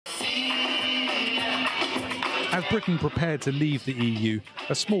As Britain prepared to leave the EU,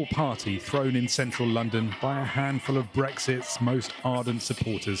 a small party thrown in central London by a handful of Brexit's most ardent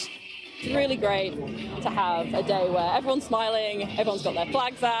supporters. It's really great to have a day where everyone's smiling, everyone's got their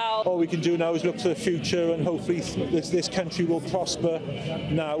flags out. All we can do now is look to the future, and hopefully this country will prosper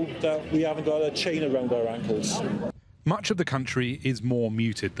now that we haven't got a chain around our ankles. Much of the country is more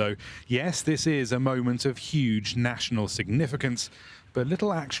muted, though. Yes, this is a moment of huge national significance, but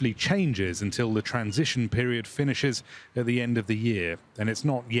little actually changes until the transition period finishes at the end of the year, and it's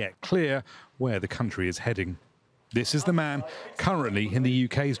not yet clear where the country is heading. This is the man currently in the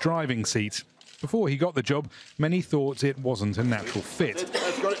UK's driving seat. Before he got the job, many thought it wasn't a natural fit.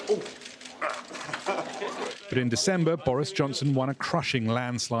 But in December, Boris Johnson won a crushing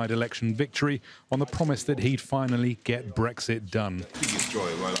landslide election victory on the promise that he'd finally get Brexit done.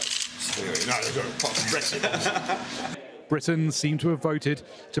 Britons seem to have voted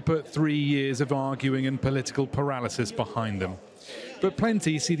to put 3 years of arguing and political paralysis behind them. But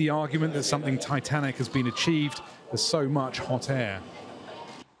plenty see the argument that something titanic has been achieved as so much hot air.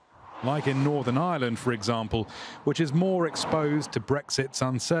 Like in Northern Ireland, for example, which is more exposed to Brexit's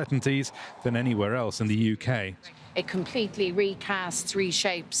uncertainties than anywhere else in the UK. It completely recasts,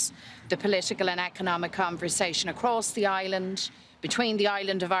 reshapes the political and economic conversation across the island, between the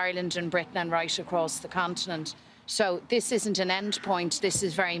island of Ireland and Britain and right across the continent. So this isn't an end point, this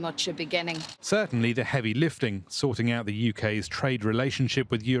is very much a beginning. Certainly the heavy lifting, sorting out the UK's trade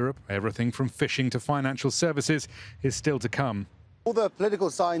relationship with Europe, everything from fishing to financial services, is still to come. All the political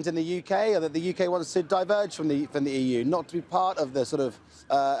signs in the UK are that the UK wants to diverge from the EU, not to be part of the sort of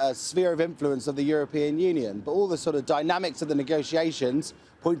sphere of influence of the European Union. But all the sort of dynamics of the negotiations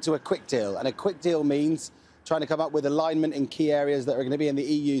point to a quick deal, and a quick deal means trying to come up with alignment in key areas that are going to be in the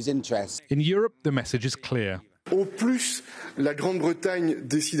EU's interest. In Europe, the message is clear. The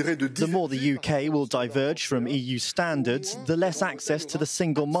more the UK will diverge from EU standards, the less access to the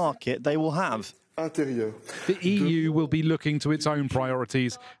single market they will have. The EU will be looking to its own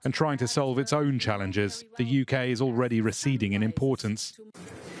priorities and trying to solve its own challenges. The UK is already receding in importance.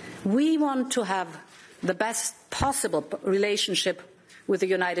 We want to have the best possible relationship with the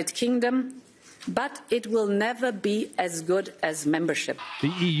United Kingdom, but it will never be as good as membership. The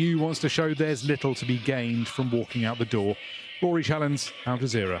EU wants to show there's little to be gained from walking out the door. Rory Challens, Al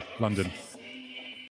Jazeera, London.